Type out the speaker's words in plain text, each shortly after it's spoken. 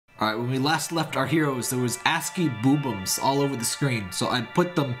Alright, when we last left our heroes, there was ASCII boobums all over the screen. So I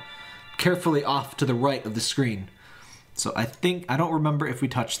put them carefully off to the right of the screen. So I don't remember if we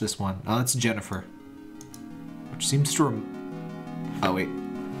touched this one. Oh, that's Jennifer. Which seems to oh, wait.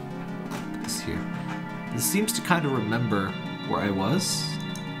 Put this here. This seems to kind of remember where I was.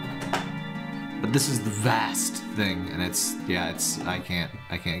 But this is the vast thing, and I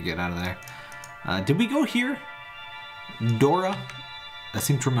can't get out of there. Did we go here? Dora? I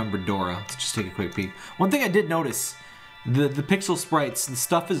seem to remember Dora. Let's just take a quick peek. One thing I did notice, the pixel sprites, the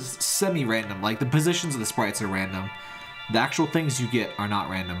stuff is semi-random. Like, the positions of the sprites are random. The actual things you get are not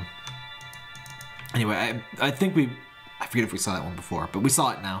random. Anyway, I think I forget if we saw that one before, but we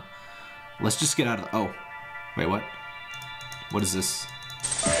saw it now. Let's just get out of the, oh. Wait, what? What is this?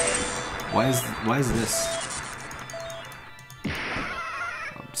 Why is this?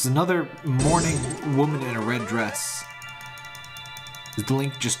 It's another morning woman in a red dress. Is the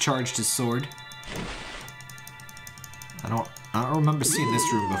Link just charged his sword? I don't remember seeing this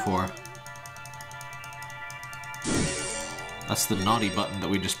room before. That's the naughty button that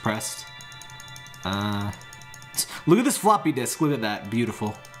we just pressed. Look at this floppy disk. Look at that.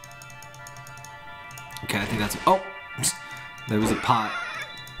 Beautiful. Okay, I think that's... Oh! There was a pot.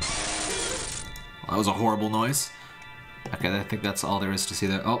 Well, that was a horrible noise. Okay, I think that's all there is to see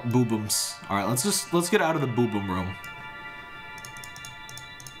there. Oh, boobums. Alright, let's get out of the boobum room.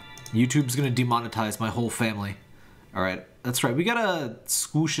 YouTube's gonna demonetize my whole family. Alright, that's right. We gotta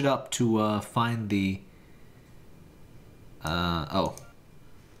swoosh it up to find the... oh.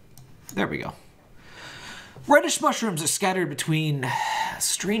 There we go. Reddish mushrooms are scattered between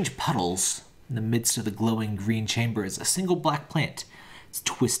strange puddles. In the midst of the glowing green chamber is a single black plant. Its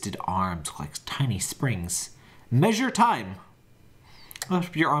twisted arms look like tiny springs. Measure time.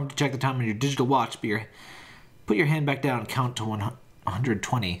 Lift your arm to check the time on your digital watch, but put your hand back down and count to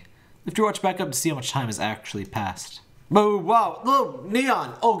 120. Lift your watch back up to see how much time has actually passed. Oh, wow. Oh,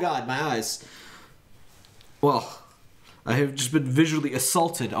 neon. Oh, God, my eyes. Well, I have just been visually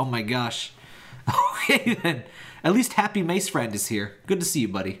assaulted. Oh, my gosh. Okay, then. At least Happy Mace Friend is here. Good to see you,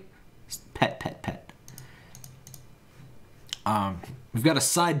 buddy. Pet. We've got a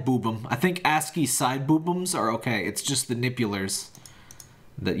side boobum. I think ASCII side boobums are okay. It's just the nipulars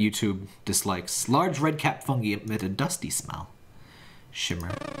that YouTube dislikes. Large red-capped fungi emit a dusty smell.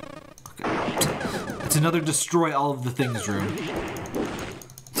 Shimmer. Okay. It's another destroy all of the things room.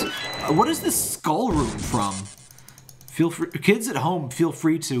 What is this skull room from? Feel free, kids at home, feel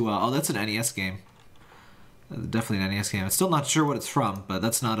free to... oh, that's an NES game. Definitely an NES game. I'm still not sure what it's from, but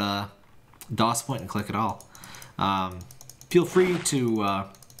that's not a DOS point and click at all. Feel free to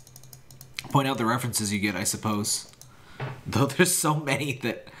point out the references you get, I suppose. Though there's so many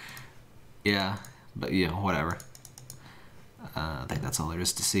that... Yeah, but yeah, whatever. I think that's all there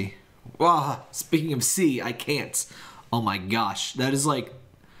is to see. Wow, speaking of C, I can't. Oh my gosh, that is like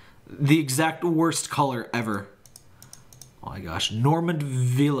the exact worst color ever. Oh my gosh, Normand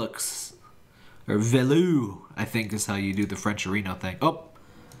Velux, or Velu, I think is how you do the French Reno thing. Oh!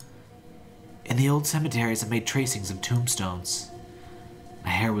 In the old cemeteries, I made tracings of tombstones. My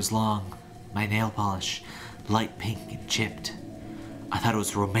hair was long, my nail polish light pink and chipped. I thought it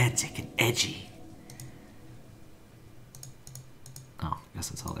was romantic and edgy. Oh, I guess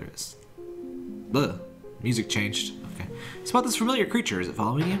that's all there is. Ugh, music changed. Okay. Spot this familiar creature. Is it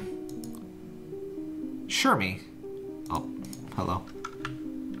following you? Sure me. Oh, hello.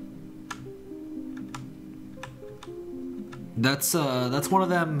 That's one of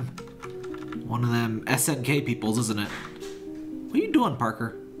them SNK peoples, isn't it? What are you doing,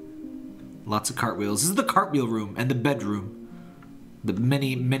 Parker? Lots of cartwheels. This is the cartwheel room and the bedroom. The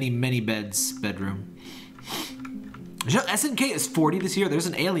many beds bedroom. You know, SNK is 40 this year. There's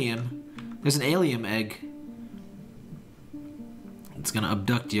an alien. There's an alien egg. It's gonna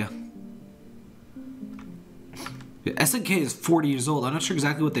abduct you. SNK is 40 years old. I'm not sure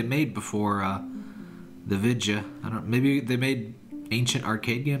exactly what they made before the Vidya. I don't. Maybe they made ancient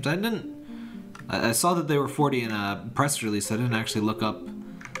arcade games. I saw that they were 40 in a press release. I didn't actually look up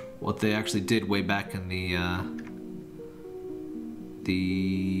what they actually did way back in the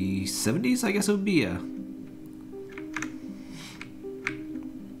 70s. I guess it would be.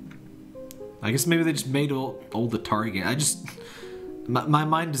 I guess maybe they just made old Atari games. My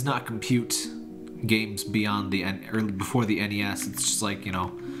mind does not compute games beyond the before the NES. It's just like, you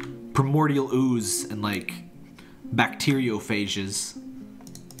know, primordial ooze and like bacteriophages.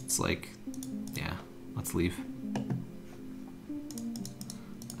 It's like, yeah, let's leave.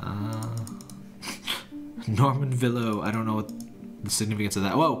 Norman Villo. I don't know what the significance of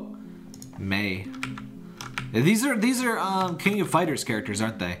that. Whoa, May. These are King of Fighters characters,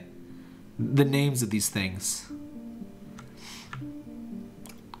 aren't they? the names of these things.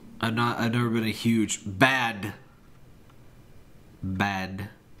 I've never been a huge bad.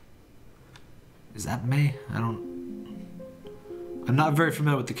 Is that May? I'm not very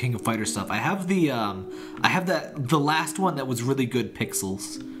familiar with the King of Fighter stuff. I have the the last one that was really good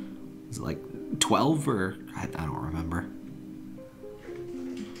pixels. Is it like 12 or I don't remember.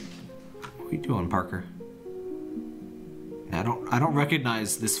 What are you doing, Parker? I don't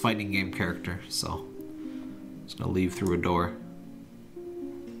recognize this fighting game character, so I'm just gonna leave through a door.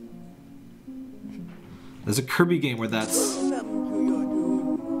 There's a Kirby game where that's...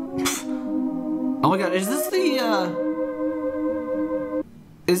 Oh my god, is this the,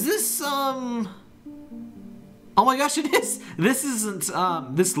 Is this, Oh my gosh, it is! This isn't,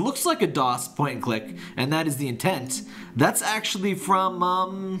 this looks like a DOS point and click, and that is the intent. That's actually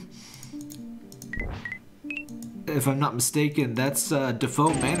from, if I'm not mistaken, that's,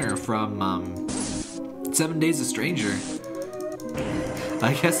 Defoe Manor from, 7 Days a Stranger.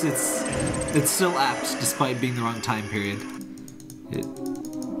 I guess it's still apt despite being the wrong time period.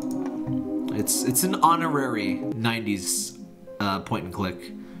 It's an honorary 90s point and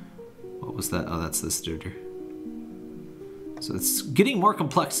click. What was that? Oh, that's this dude. So it's getting more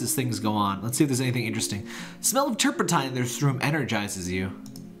complex as things go on. Let's see if there's anything interesting. Smell of turpentine in this room energizes you.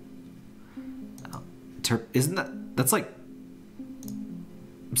 Isn't that's like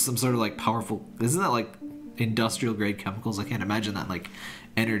some sort of like powerful, isn't that like industrial grade chemicals? I can't imagine that like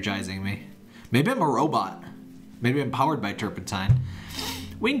energizing me. Maybe I'm a robot. Maybe I'm powered by turpentine.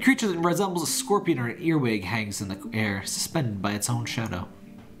 Winged creature that resembles a scorpion or an earwig hangs in the air, suspended by its own shadow.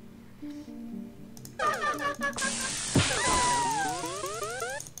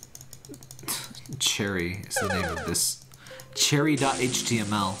 Cherry is the name of this.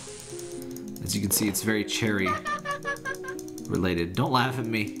 Cherry.html. As you can see, it's very cherry related. Don't laugh at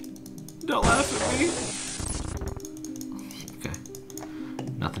me. Don't laugh at me. Okay.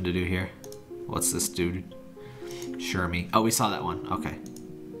 Nothing to do here. What's this dude? Sure me. Oh, we saw that one. Okay.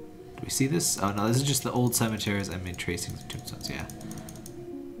 Do we see this? Oh no, this is just the old cemeteries. I made tracings of tombstones. Yeah.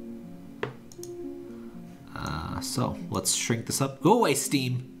 So let's shrink this up. Go away,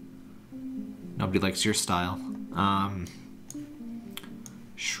 Steam. Nobody likes your style.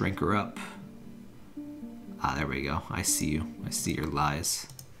 Shrink her up. Ah, there we go. I see you. I see your lies.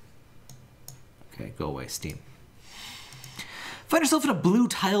 Okay, go away, Steam. Find yourself in a blue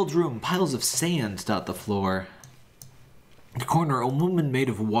tiled room. Piles of sand dot the floor. In the corner, a woman made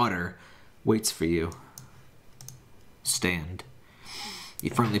of water waits for you. Stand.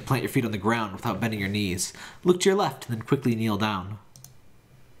 You firmly plant your feet on the ground without bending your knees. Look to your left and then quickly kneel down.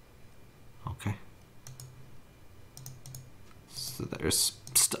 Okay. So there's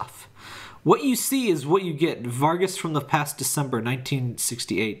stuff. What you see is what you get. Vargas from the past December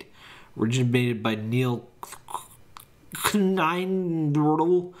 1968. Originated by Neil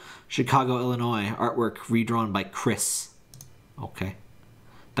Kneinrl, Chicago, Illinois. Artwork redrawn by Chris. Okay.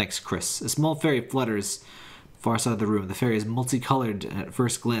 Thanks, Chris. A small fairy flutters far side of the room. The fairy is multicolored and at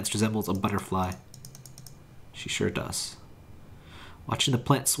first glance resembles a butterfly. She sure does. Watching the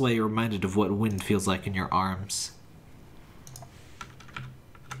plant sway, you're reminded of what wind feels like in your arms.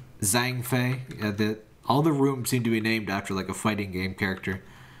 Zhang Fei. All the rooms seem to be named after like a fighting game character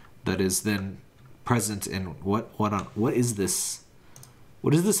that is then present in what is this?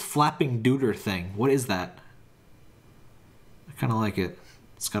 What is this flapping duder thing? What is that? I kind of like it.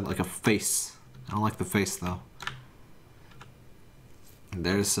 It's got like a face. I don't like the face though. And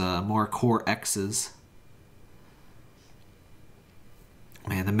there's more core X's.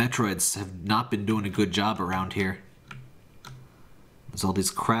 Man, the Metroids have not been doing a good job around here. There's all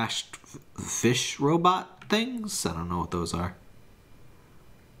these crashed fish robot things. I don't know what those are.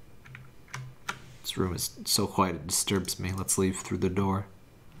 This room is so quiet it disturbs me. Let's leave through the door.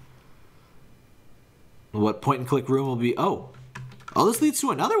 What point and click room will be? Oh, this leads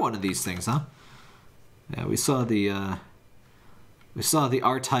to another one of these things, huh? Yeah, we saw the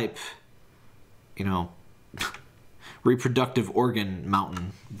R-type, you know, reproductive organ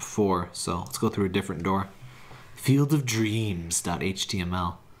mountain before. So let's go through a different door.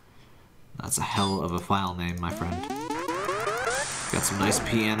 Fieldofdreams.html. That's a hell of a file name, my friend. Got some nice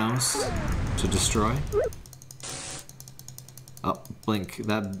pianos to destroy. Oh, blink.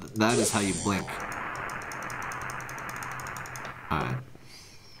 That is how you blink. Alright.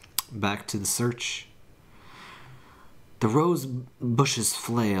 Back to the search. The rose bushes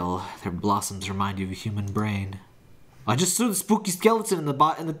flail. Their blossoms remind you of a human brain. I just saw the spooky skeleton in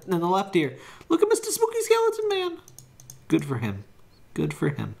the left here. Look at Mr. Spooky Skeleton Man. Good for him. Good for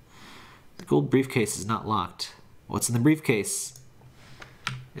him. The gold briefcase is not locked. What's in the briefcase?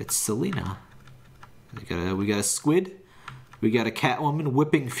 It's Selena. We got a squid. We got a Catwoman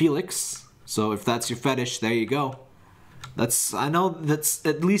whipping Felix. So if that's your fetish, there you go. I know that's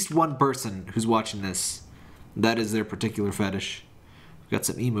at least one person who's watching this. That is their particular fetish. We got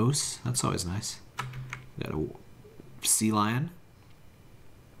some emus. That's always nice. We got a sea lion.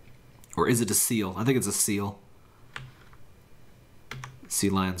 Or is it a seal? I think it's a seal. Sea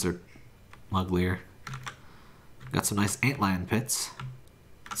lions are uglier. Got some nice antlion pits.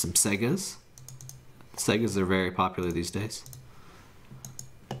 Some Segas. Segas are very popular these days.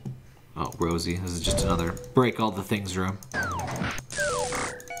 Oh, Rosie. This is just another break all the things room.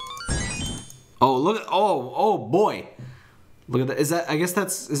 Oh, look at... Oh boy. Look at that. Is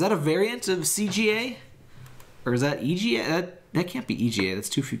that a variant of CGA? Or is that EGA? That can't be EGA. That's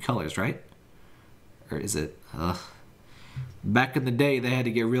too few colors, right? Or is it? Back in the day, they had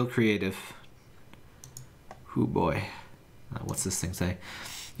to get real creative. Hoo boy. What's this thing say?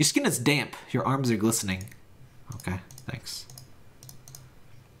 Your skin is damp. Your arms are glistening. Okay, thanks.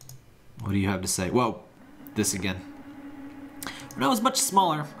 What do you have to say? Whoa, this again. When I was much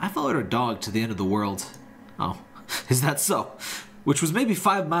smaller, I followed a dog to the end of the world. Oh, is that so? Which was maybe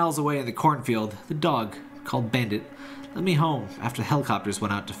 5 miles away in the cornfield. The dog, called Bandit, led me home after the helicopters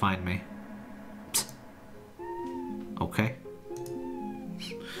went out to find me. Psst. Okay.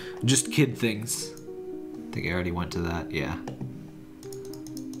 Just kid things. I think I already went to that, yeah.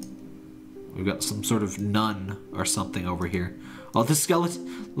 We've got some sort of nun or something over here. Oh, the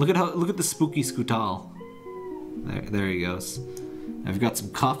skeleton! Look at the spooky Scootal. There he goes. I've got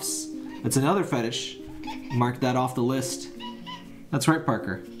some cuffs. That's another fetish. Mark that off the list. That's right,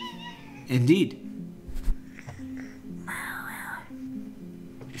 Parker. Indeed.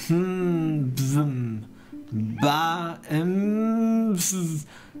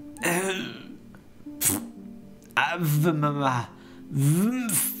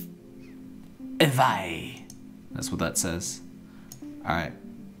 Evai. That's what that says. Alright.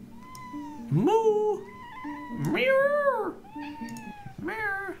 Moo! Mirror!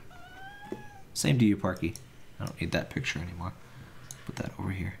 Mirror! Same to you, Parky. I don't need that picture anymore. Put that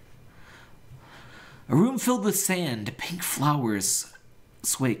over here. A room filled with sand. Pink flowers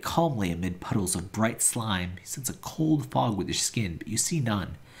sway calmly amid puddles of bright slime. You sense a cold fog with your skin, but you see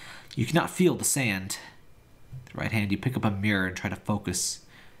none. You cannot feel the sand. With the right hand, you pick up a mirror and try to focus.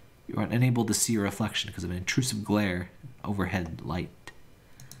 You are unable to see your reflection because of an intrusive glare overhead light.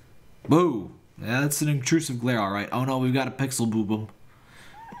 Boo! Yeah, that's an intrusive glare, alright. Oh no, we've got a pixel boobum.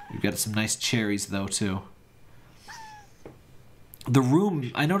 We've got some nice cherries, though, too. The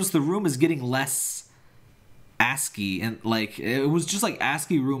room, I noticed the room is getting less ASCII, and like, it was just like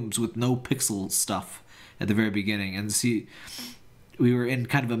ASCII rooms with no pixel stuff at the very beginning. And see, we were in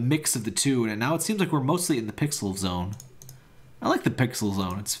kind of a mix of the two, and now it seems like we're mostly in the pixel zone. I like the pixel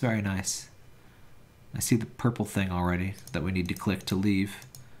zone, it's very nice. I see the purple thing already that we need to click to leave.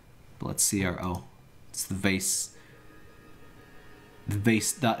 But let's see our, oh, it's the vase. The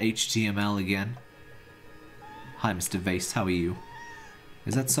vase.html again. Hi, Mr. Vase, how are you?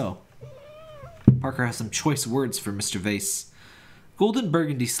 Is that so? Parker has some choice words for Mr. Vase. Golden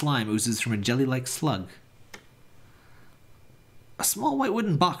burgundy slime oozes from a jelly-like slug. A small white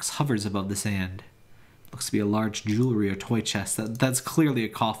wooden box hovers above the sand. Looks to be a large jewelry or toy chest. That's clearly a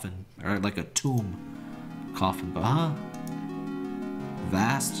coffin, or like a tomb coffin, but huh?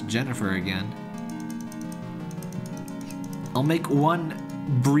 Vast Jennifer again. I'll make one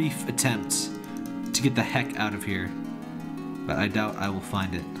brief attempt to get the heck out of here, but I doubt I will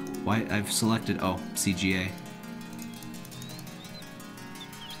find it. Why? I've selected, oh, CGA.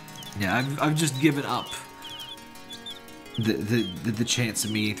 Yeah, I've just given up the chance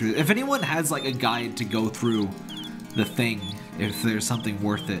of meeting through. If anyone has like a guide to go through the thing, if there's something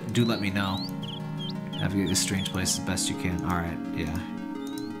worth it, do let me know. Navigate this strange place as best you can. Alright, yeah.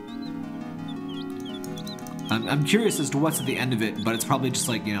 I'm curious as to what's at the end of it, but it's probably just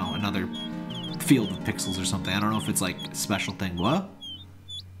like, you know, another field of pixels or something. I don't know if it's like a special thing. What?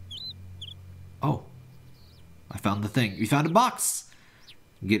 Oh. I found the thing. You found a box!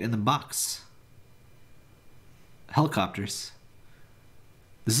 Get in the box. Helicopters.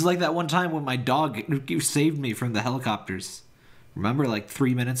 This is like that one time when my dog saved me from the helicopters. Remember, like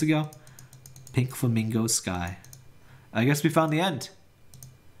 3 minutes ago? Pink flamingo sky. I guess we found the end.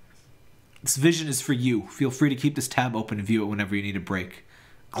 This vision is for you. Feel free to keep this tab open and view it whenever you need a break.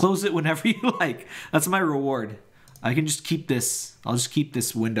 Close it whenever you like. That's my reward. I can just keep this. I'll just keep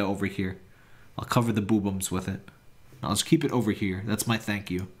this window over here. I'll cover the boobums with it. I'll just keep it over here. That's my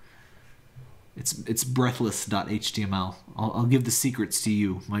thank you. It's breathless.html. I'll give the secrets to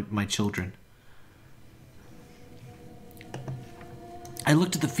you, my children. I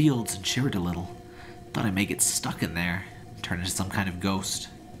looked at the fields and shivered a little. Thought I may get stuck in there, turn into some kind of ghost,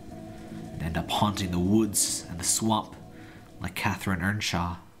 and end up haunting the woods and the swamp like Catherine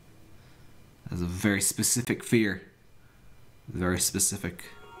Earnshaw. That's a very specific fear. Very specific.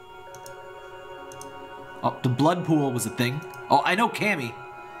 Oh, the blood pool was a thing. Oh, I know Cammy.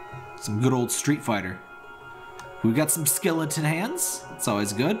 Some good old Street Fighter. We got some skeleton hands. That's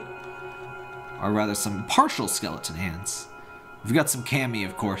always good. Or rather, some partial skeleton hands. We've got some Cammy,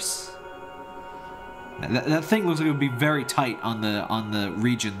 of course. That thing looks like it would be very tight on the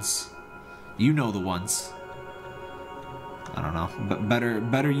regions. You know the ones. I don't know, but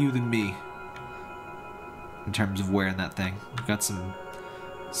better you than me in terms of wearing that thing. We've got some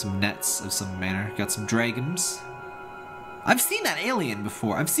nets of some manner. Got some dragons. I've seen that alien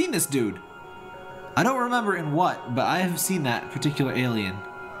before. I've seen this dude. I don't remember in what, but I have seen that particular alien.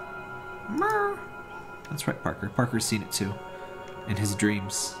 That's right, Parker. Parker's seen it too. In his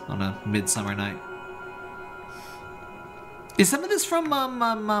dreams on a midsummer night. Is some of this from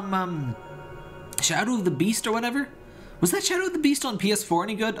Shadow of the Beast or whatever? Was that Shadow of the Beast on PS4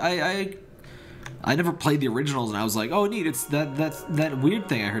 any good? I never played the originals and I was like, oh neat, it's that weird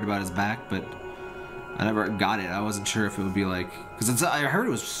thing I heard about is back, but I never got it. I wasn't sure if it would be like, because I heard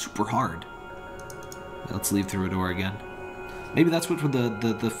it was super hard. Let's leave through a door again. Maybe that's what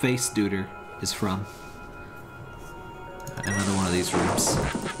the face duder is from. Another one of these rooms.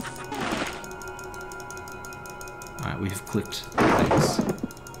 Alright, we've clicked things.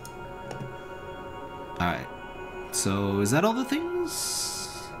 Alright. So, is that all the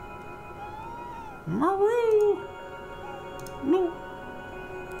things? Maru! No.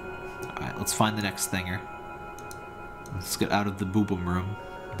 Alright, let's find the next thinger. Let's get out of the boobum room.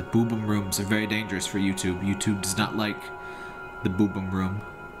 The boobum rooms are very dangerous for YouTube. YouTube does not like the boobum room.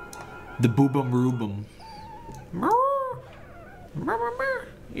 The boobum roobum.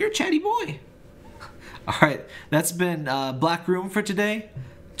 You're a chatty boy. Alright, that's been Black Room for today.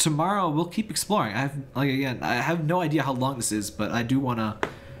 Tomorrow we'll keep exploring. I have no idea how long this is, but I do want to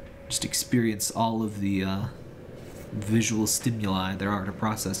just experience all of the visual stimuli there are to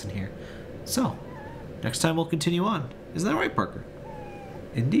process in here. So, next time we'll continue on. Isn't that right, Parker?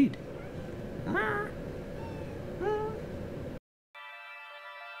 Indeed.